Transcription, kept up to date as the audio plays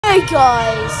Hey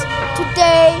guys,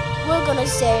 today we're gonna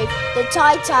save the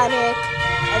Titanic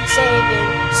and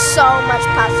saving so much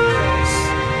passengers.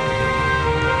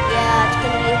 Yeah, it's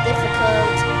gonna be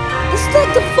difficult. This is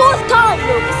like the 4th time,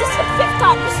 Luke. Is this the 5th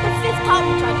time? This is the 5th time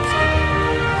we tried to save it.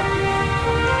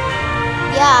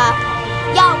 Yeah,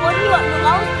 what do you want? Look,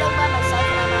 I was playing by myself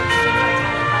and I managed to save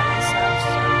Titanic by myself,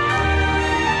 so.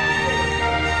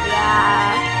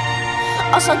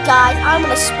 Yeah. Also guys, I'm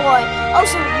gonna spoil.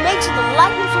 Also make sure to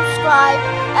like and subscribe,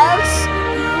 else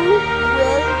you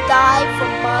will die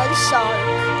from my shark.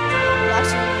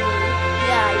 Actually,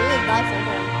 yeah, you will die from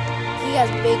him. He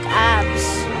has big abs.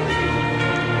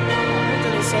 What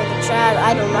did they say in the chat?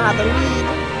 I don't know how to read.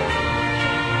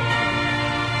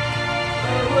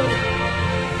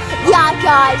 Yeah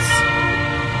guys.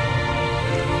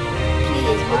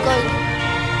 Please, because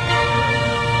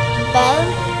Ben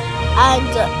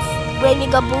and Rainy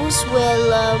Gaboose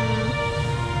will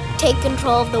take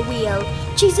control of the wheel.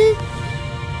 Jesus,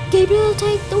 Gabriel,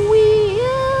 take the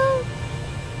wheel.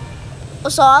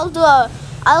 Also,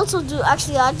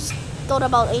 actually, I just thought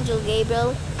about Angel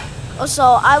Gabriel. Also,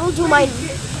 I will do my.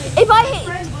 If I hit.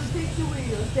 I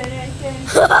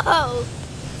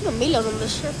think Emilio's on the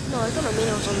ship. No, I think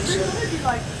Emilio's on the ship. There's gonna be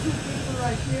like 2 people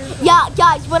right here. Yeah,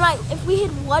 guys, if we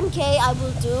hit 1K, I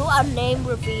will do a name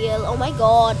reveal. Oh my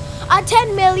god. At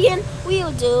 10 million, we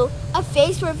will do a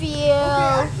face reveal.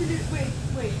 Okay, actually,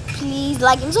 wait. Please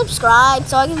like and subscribe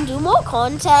so I can do more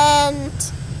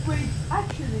content. Wait,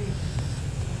 actually.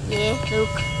 Yeah,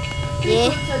 Luke. People Yeah.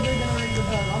 said they're gonna ring the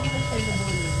bell. I'm gonna stay in the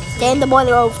boiler room. Stay in the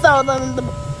boiler room. Throw them in the.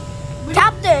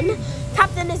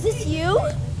 Captain, is this you?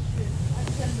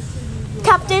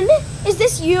 Captain, is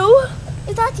this you?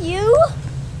 Is that you?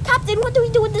 Captain, what do we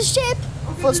do with the ship?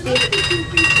 Full speed.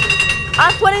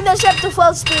 I'm putting the ship to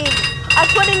full speed. I'm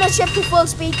putting the ship to full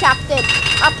speed, Captain.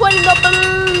 I'm putting the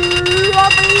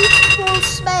lobby full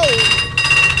speed.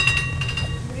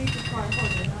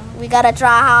 We gotta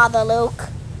try harder, Luke.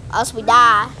 Else we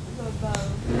die.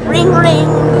 Ring, ring,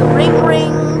 ring,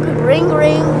 ring, ring,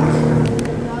 ring.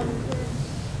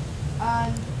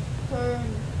 And turn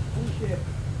the ship.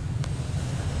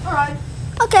 Alright.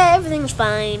 Okay, everything's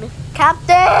fine.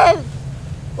 Captain!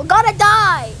 We're gonna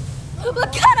die! We're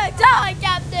gonna die,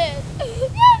 Captain!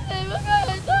 Captain, we're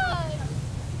gonna die!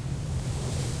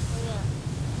 Oh, yeah.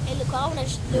 Hey, look, I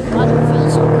don't feel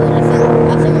so good. I think I'm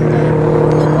dying.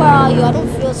 Look, where are you? I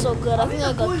don't feel so good. I think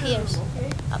I got pierced.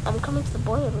 I'm coming to the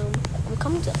boiler room.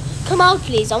 Come out,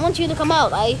 please. I want you to come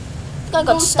out. I think I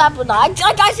got stabbed with I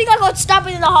think I got stabbed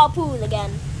in the harpoon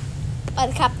again. By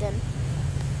the captain.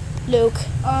 Luke.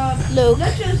 Luke.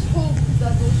 Let's just hope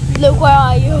that those people. Luke, where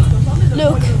are you?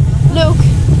 Luke,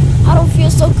 I don't feel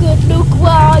so good. Luke,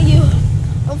 where are you?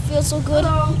 I don't feel so good.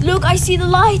 Hello? Luke, I see the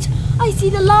light. I see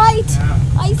the light.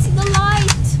 I see the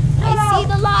light. I see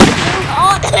the light. Luke,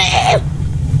 oh.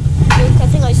 Luke, I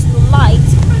think I see the light.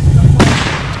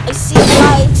 I see the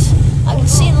light. I can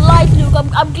see the light, Luke.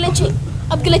 I'm glitching.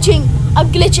 I'm glitching.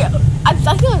 I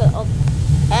think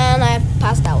and I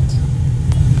passed out.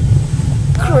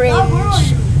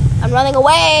 Cringe. I'm running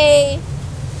away.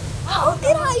 How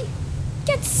did I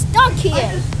get stuck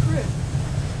here?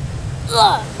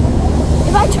 Ugh.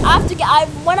 If I have to get,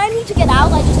 when I need to get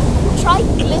out, I just try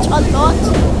glitch a lot.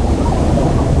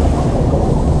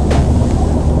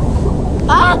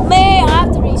 Me, I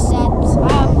have to reset.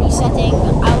 I'm resetting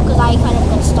because I kind of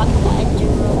got stuck in the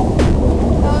engine room.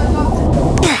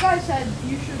 The guy said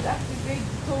you should activate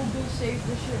the toggle save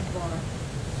the ship bar.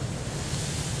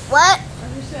 What?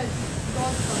 And he said,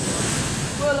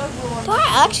 well, everyone. Do I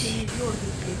actually?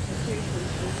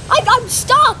 I'm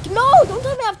stuck. No, don't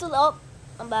tell me I have to. Oh,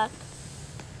 I'm back.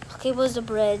 Okay, where's the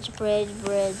bridge? Is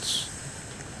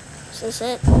this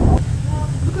it? You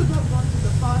could go run to the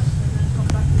bus and then come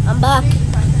back. I'm back.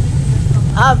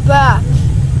 I'm back.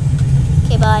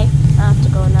 Okay, bye. I have to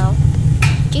go now.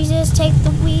 Jesus, take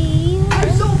the wheel.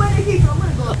 There's so many people. I'm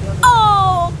gonna go up there.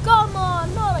 Oh, come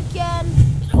on, not again.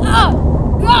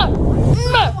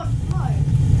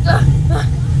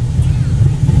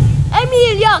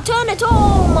 Amelia, turn it.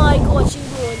 Oh my god, she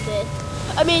ruined it.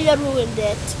 Amelia ruined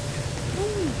it.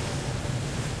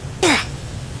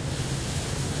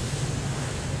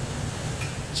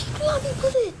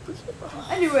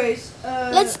 Anyways,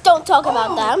 let's don't talk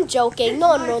about that. I'm joking. No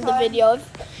one ruined the video.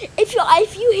 If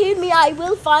you hear me, I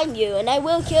will find you and I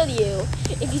will kill you.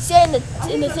 If you say in the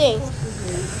thing.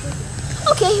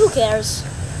 Okay, who cares?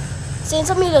 Since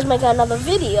Amelia's making another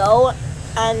video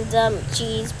and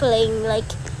she's playing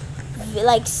like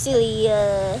silly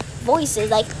voices,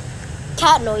 like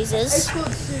cat noises. It's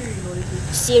called Siri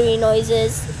noises. Siri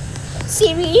noises.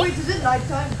 Siri. Wait, is it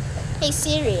nighttime? Hey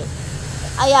Siri.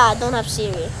 Yeah, I don't have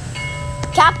Siri.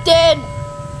 Captain!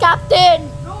 Captain!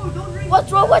 No, don't ring.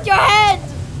 What's wrong with your head?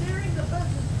 Ring the bell is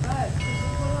bad because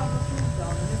it's gonna have a cool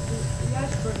down, and if the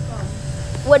iceberg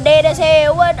comes. What date is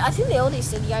here? What? I think they only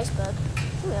see the iceberg. I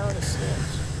think they only see it.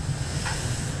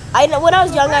 I know when I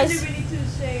was young, I. We need to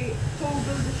say toggle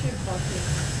the ship button.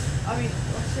 I mean,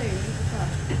 let's say we need to try.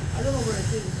 I don't know where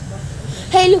it is, but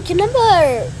okay. Hey, look! You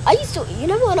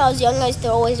remember when I was young? I used to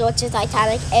always watch the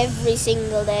Titanic every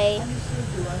single day. And you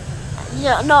still do, I think.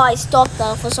 Yeah, no, I stopped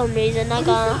that for some reason. I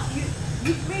got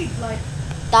You've made like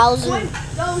thousands.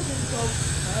 thousands of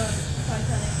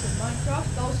Titanics in Minecraft,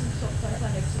 thousands of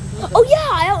Titanics in Blood. Oh yeah,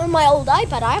 I have on my old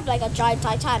iPad. I have like a giant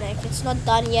Titanic. It's not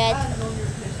done yet. And on your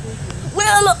PlayStation.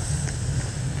 Well,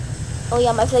 oh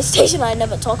yeah, my PlayStation. I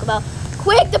never talk about.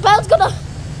 Quick, the bell's gonna. I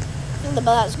think the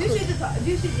bell has. Do you see the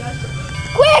iceberg?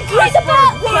 Quick, read the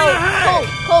bell.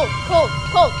 Cold.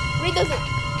 Read the.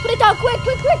 Put it down, quick.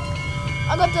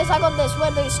 I got this.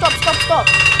 Wait, stop.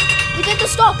 We did the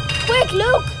stop. Quick,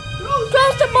 Luke.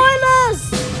 Close the boilers.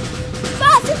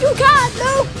 Fast if you can,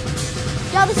 Luke.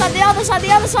 The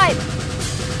other side.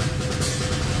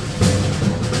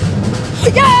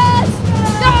 Yes!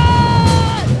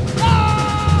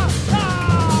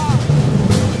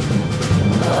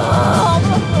 Oh,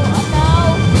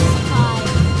 now it's time.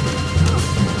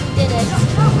 We did it.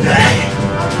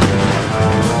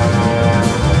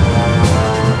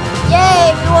 Yay,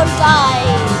 we won't die.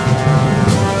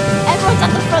 Everyone's at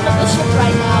the front of the ship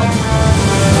right now.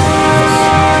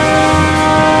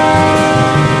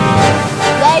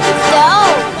 Wait, no.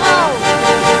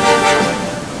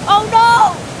 Oh no!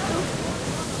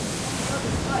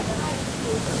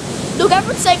 Look,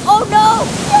 everyone's saying, oh no!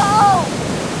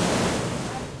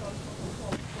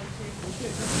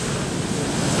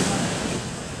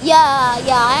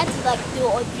 Yeah, I had to like do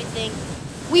everything.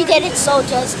 We did it,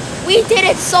 soldiers. We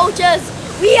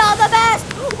are the best.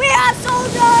 We are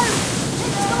soldiers.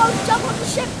 Let's go jump on the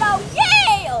ship now.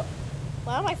 Yay!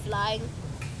 Why am I flying?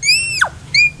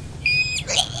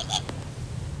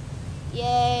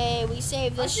 Yay, we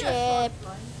saved the ship.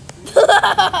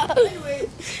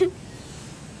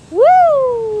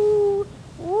 Woo!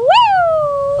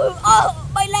 Oh,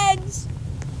 my legs.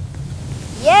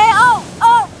 Yeah,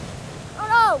 oh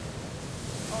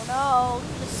no,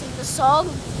 let's sing the song.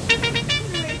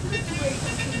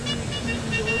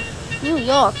 New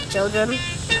York, children.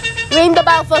 Ring the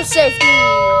bell for safety.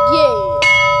 Yeah.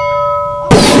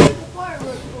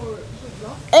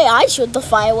 Hey, I shoot the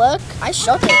firework. I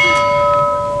shot it.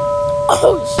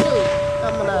 Oh shoot.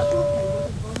 I'm gonna.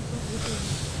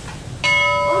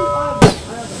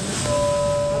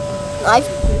 I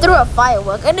threw a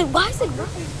firework and then why is it not?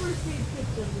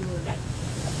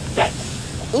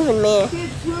 Even me.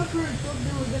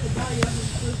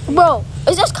 Bro,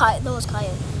 is this Kaya? That was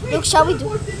Kaya. Look, shall we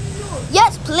do?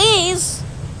 Yes, please.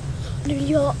 New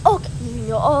York.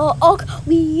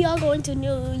 We are going to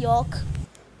New York.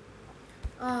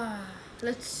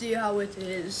 Let's see how it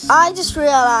is. I just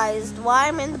realized why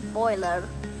I'm in the boiler.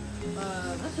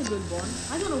 That's a good one.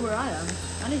 I don't know where I am.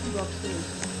 I need to go upstairs.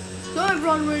 So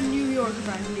everyone, we're in New York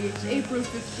apparently. It's April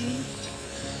 15th.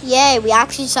 Yay, we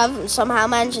actually somehow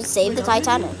managed to save the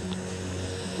Titanic.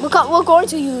 We're going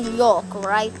to New York,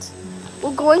 right?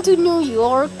 We're going to New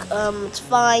York. It's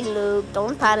fine, Luke.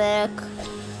 Don't panic.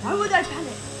 Why would I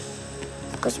panic?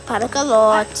 Because you panic a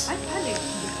lot. I panicked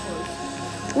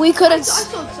because We couldn't. I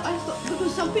thought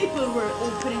because some people were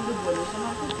opening the boilers and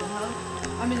I thought, well,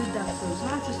 I'm in the dancers, so I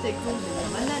had to stay closing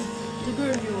them. And then the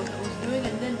girl knew what I was doing,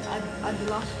 and then at the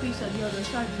last piece at the other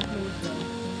side, she closed them.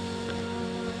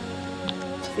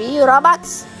 Free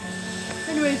robots.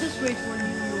 Anyways, let's wait for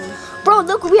New York. Bro,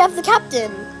 look, we have the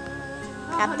captain.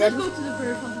 Let's go to the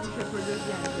very front of the ship where there's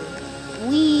the anchor.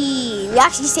 We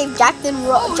actually saved Jack and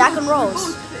Rose. This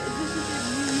is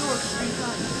in New York 3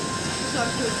 times. This is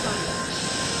our 3rd time.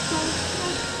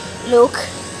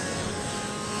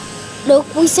 Look,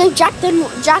 we saved Jack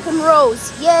and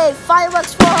Rose. Yay,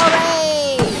 fireworks for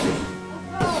hooray!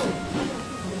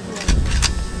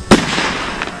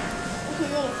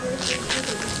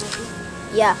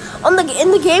 Yeah, in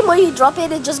the game when you drop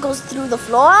it, it just goes through the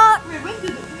floor.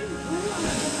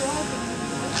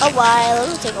 A while,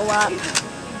 it'll take a while.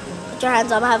 Put your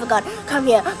hands up, I have a gun. Come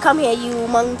here, you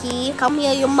monkey.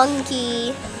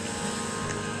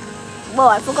 Whoa,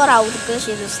 I forgot how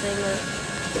glitchy this thing is.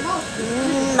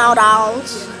 Now down.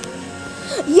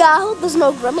 Yeah, I hope there's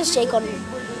no grimace shake on me. I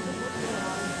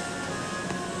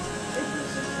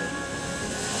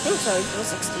think so, it was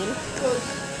 16.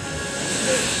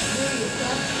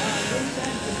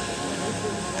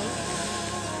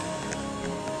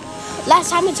 Last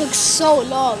time it took so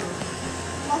long.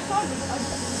 last time I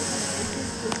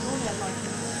just only had like.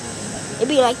 It'd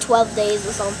be like 12 days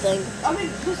or something. I mean,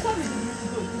 this time we did really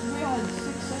good because we had 6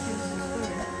 seconds to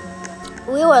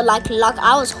spare. We were like luck.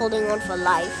 I was holding on for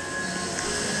life.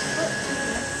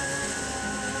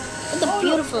 It's a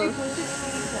beautiful.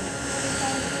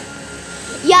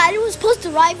 Yeah, it was supposed to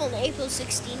arrive on April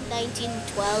 16,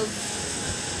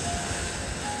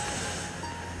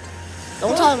 1912.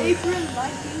 Don't tell me. April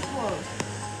 1912.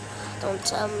 Don't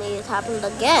tell me it happened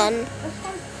again.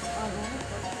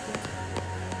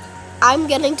 I'm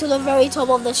getting to the very top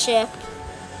of the ship.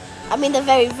 I mean the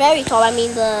very, very top. I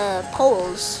mean the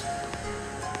poles.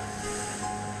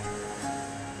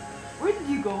 Where did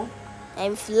you go?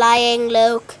 I'm flying,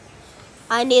 Luke.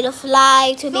 I need to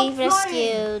fly to Stop be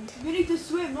rescued. You need to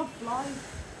swim, not fly.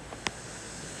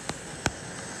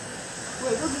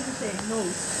 Wait, what did you say? No.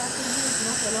 Captain is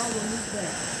not allowed to move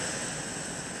there.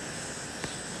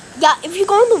 Yeah, if you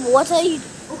go in the water, you...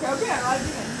 Okay, I think I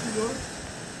need to go.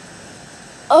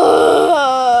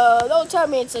 Don't tell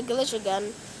me it's a glitch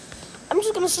again. I'm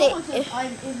just gonna stay... Someone said,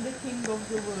 I'm in the king of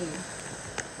the world.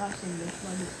 Nice English,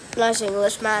 man. Nice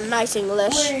English, man. Nice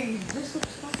English. Wait, this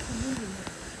looks not familiar.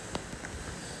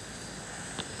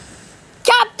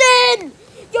 Captain!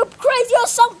 You're crazy or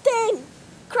something!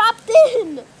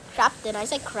 Captain! Captain, I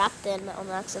said Captain on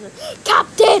accident.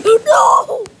 Captain!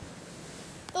 No!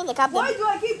 Oh, the captain. Why do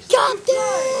I keep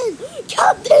Captain!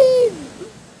 Captain!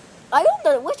 I don't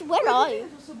know. Where are you?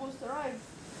 Was supposed to arrive.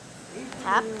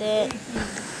 Captain.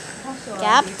 18.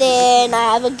 Captain, I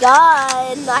have a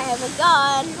gun. I have a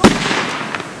gun.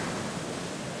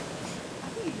 I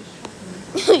think you just shot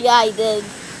me. Yeah, I did.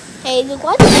 Hey, look,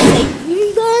 what did you say?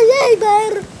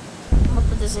 Later. I'll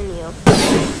put this in you.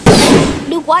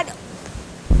 Luke, what?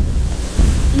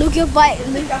 Luke, you're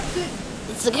fighting. The captain.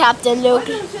 It's the captain, Why Luke.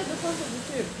 don't you set the front of the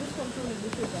ship? Just controlling the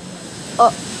ship right now.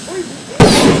 Oh, Or is it?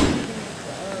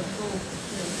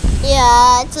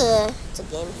 yeah, it's a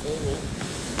game theory.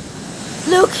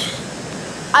 Luke,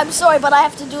 I'm sorry, but I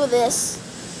have to do this.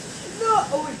 No!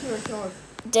 Oh, wait, you're short.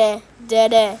 Da da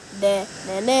da da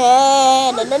na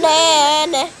na na na na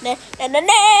na na na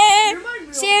na.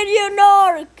 Say you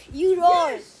York, you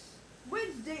York. Yes!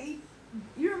 Wednesday.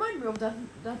 You remind me of that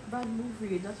bad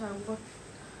movie that I watched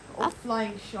of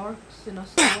flying sharks in a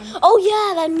storm. Oh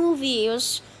yeah, that movie. It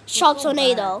was Shark so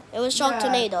Tornado. bad. It was Shark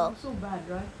Tornado. It was so bad,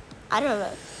 right? I don't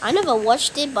know. I never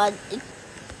watched it, but I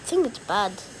think it's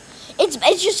bad. It's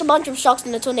just a bunch of sharks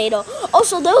in a tornado.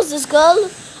 Also, there was this girl.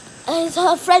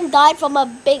 Her friend died from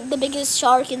the biggest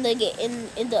shark on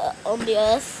the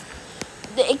earth.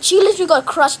 She literally got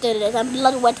crushed in it, and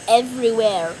blood went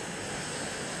everywhere.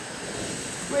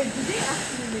 Wait, did they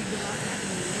actually make the last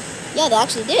movie? Yeah, they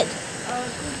actually did.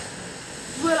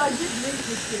 Well, I did link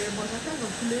this here, but I kind of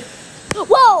clicked.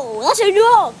 Whoa, that's a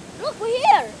joke. Look, we're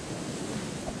here.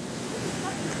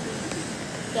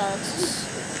 Yeah, that's...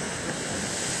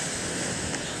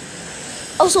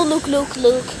 Also, look.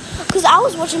 Because I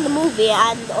was watching the movie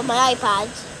and on my iPad,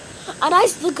 and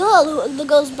the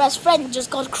girl's best friend just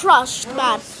got crushed,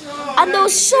 man. And there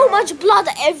was so much blood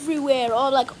everywhere. Oh,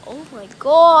 like, oh my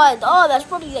god. Oh, that's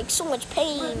probably like so much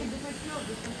pain.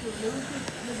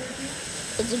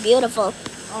 It's beautiful.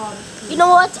 You know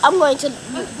what? I'm going to...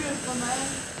 That's beautiful, man.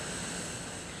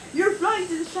 You're flying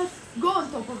to the chest. Go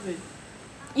on top of it.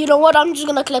 You know what? I'm just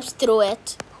gonna clip through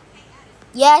it.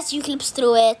 Yes, you clip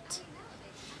through it.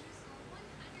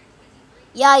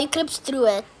 Yeah, you clip through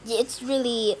it. It's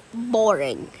really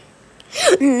boring.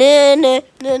 Nah.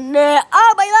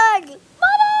 Oh, my leg!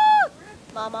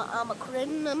 Mama, I'm a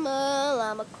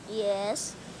criminal.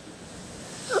 Yes.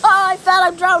 Oh, I fell.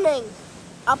 I'm drowning.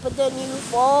 Up at the new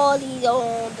 40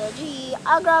 on the G.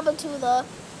 I'll grab it to the...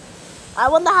 I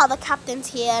wonder how the captain's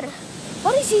here.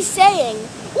 What is he saying?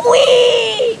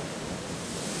 Wee!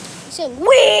 He's saying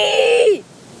wee!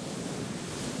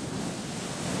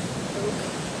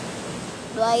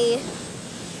 Luke.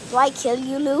 Do I kill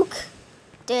you, Luke?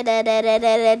 Let me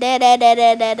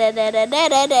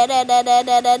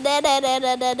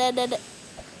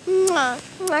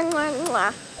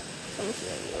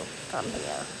hear you. Come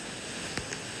here.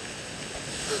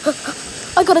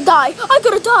 I gotta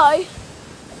die!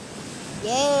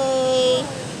 Yay!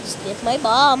 Sniff my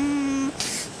bum.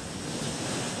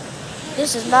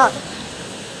 This is not...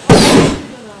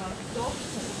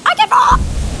 I can fall!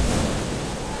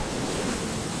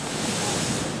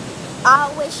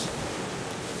 I wish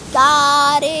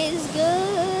God is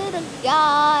good,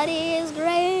 God is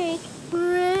great.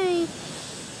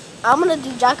 I'm gonna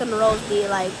do Jack and Rose be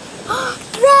like,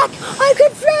 Jack, I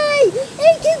can fly!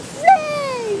 I can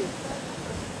fly!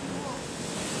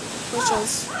 Which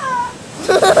is...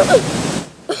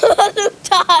 Luke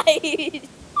died. died.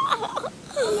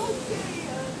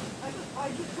 I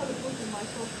just teleported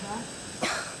myself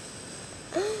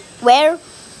back. Where?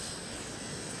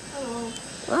 Hello.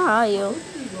 Where are you? Where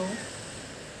did you go?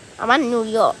 I'm in New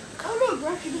York. Oh look,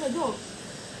 we're actually gonna go.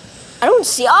 I don't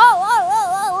see. Oh, whoa, whoa,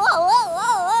 whoa, whoa,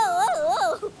 whoa,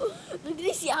 whoa, whoa, whoa. Did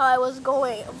you see how I was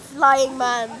going? Flying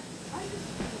man.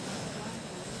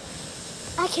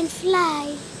 I can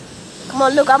fly. Come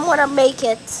on, look, I'm gonna make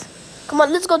it. Come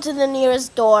on, let's go to the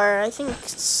nearest door. I think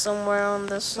it's somewhere on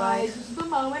this side. Guys, this is the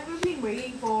moment we've been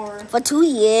waiting for. For 2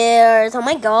 years. Oh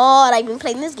my god, I've been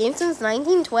playing this game since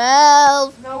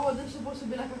 1912. Now what, there's supposed to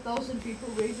be like 1,000 people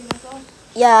waiting at us?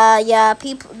 Yeah,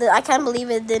 people. I can't believe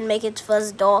it didn't make it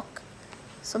first dock.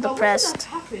 So Now, depressed.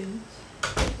 what would that happen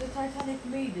if the Titanic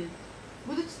made it?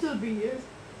 Would it still be here?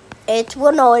 It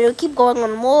will no, it'll keep going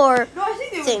on more. No, I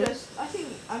think they thing. would just.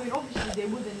 I mean, obviously they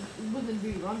wouldn't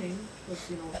be running, but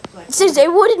you know, it's like. Since they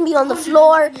wouldn't be on the 110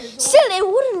 floor, years old. still it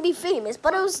wouldn't be famous,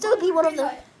 but it would still be one of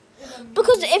the.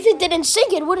 Because if it didn't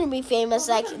sink, it wouldn't be famous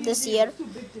like this year.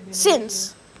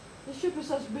 Since the ship is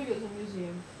as big as a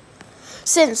museum.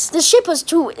 Since the ship was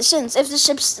too. Since if the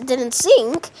ships didn't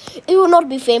sink, it would not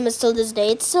be famous till this day.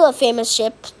 It's still a famous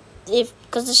ship,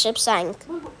 because the ship sank.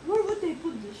 But where would they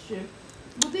put this ship?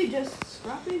 Would they just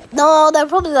scrap it? No, they're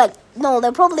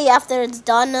probably after it's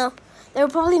done. They'll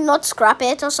probably not scrap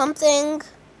it or something.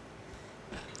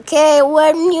 Okay,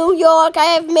 we're in New York. I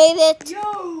have made it.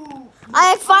 Yo! I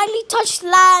have finally touched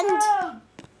land. Help!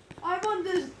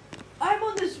 I'm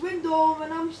on this window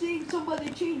and I'm seeing somebody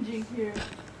changing here.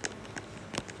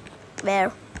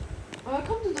 Where?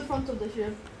 Come to the front of the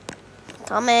ship.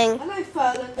 Coming. And I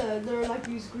fell and there are like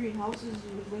these greenhouses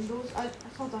with windows.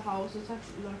 It's not a house, it's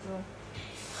actually like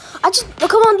a...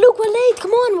 Come on, Luke, we're late.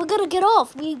 Come on, we gotta get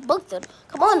off. We booked it.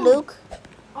 Come on, Luke.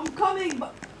 I'm coming,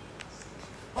 but...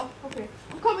 Oh, okay.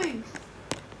 I'm coming.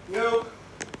 Luke,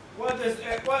 what is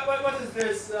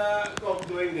this dog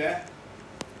doing there?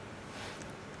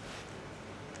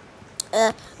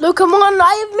 Luke, come on,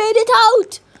 I have made it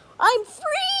out. I'm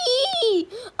free.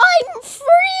 I'm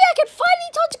free. I can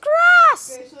finally touch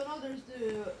grass. Okay, so now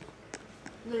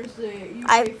there's the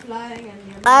UK flag and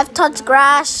the I've American touched flag.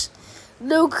 grass.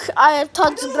 Luke, I have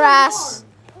touched don't know grass.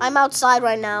 anymore. I'm outside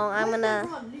right now. I'm Why gonna...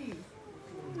 everyone leave?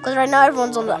 Because right now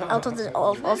everyone's on out of the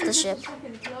off the This ship. is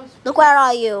second class. Look, where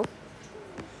are you?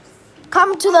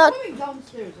 Come to I'm the... coming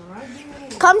downstairs,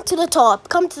 alright? Come to the top.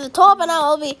 Come to the top and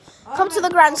I'll be... Come to the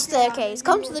grand staircase.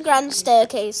 Come to the grand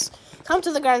staircase. Come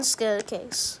to the grand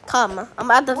staircase. Come.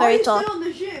 I'm at the Why are very you top. still on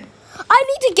the ship? I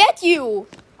need to get you.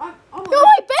 I'm You're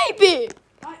my baby.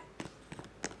 I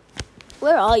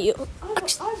Where are you?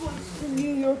 was in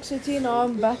New York City, now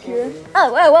I'm back here.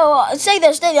 Oh, whoa. Stay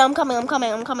there. I'm coming.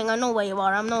 I know where you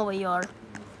are.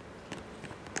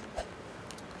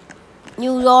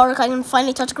 New York, I can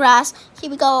finally touch grass. Here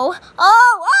we go.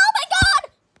 Oh my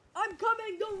god! I'm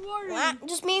coming, don't worry.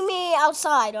 Just meet me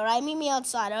outside, alright? Meet me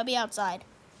outside. I'll be outside.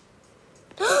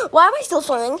 Why am I still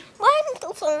swimming?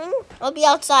 I'll be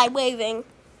outside waving.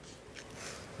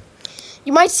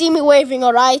 You might see me waving,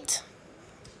 alright?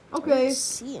 Okay.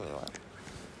 See anyone?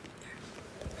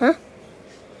 Huh?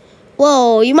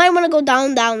 Whoa, you might want to go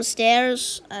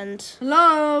downstairs and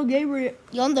Hello, Gabriel.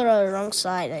 you're on the wrong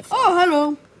side, I think. Oh,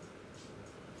 hello.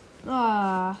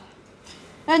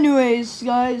 Anyways,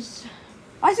 guys,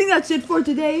 I think that's it for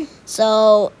today.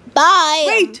 So, bye.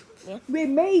 Wait, yeah. we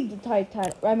made the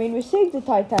Titanic. We saved the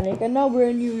Titanic, and now we're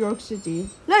in New York City.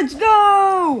 Let's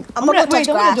go! I'm gonna go touch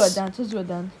I'm gonna do a grass. dance. Let's do a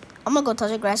dance. I'm gonna go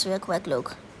touch the grass real quick,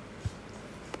 Luke.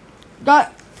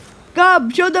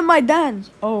 Gab, show them my dance.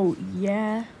 Oh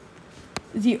yeah,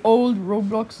 the old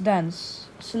Roblox dance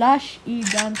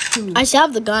 /E dance 2. I still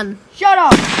have the gun. Shut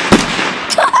up! Am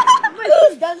I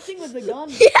still dancing with the gun?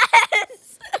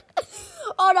 Yes!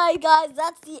 Alright, guys,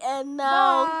 that's the end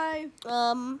now. Bye.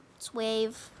 Let's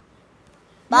wave.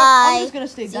 No, Bye. I'm just gonna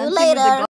stay See you dancing with the later. gun.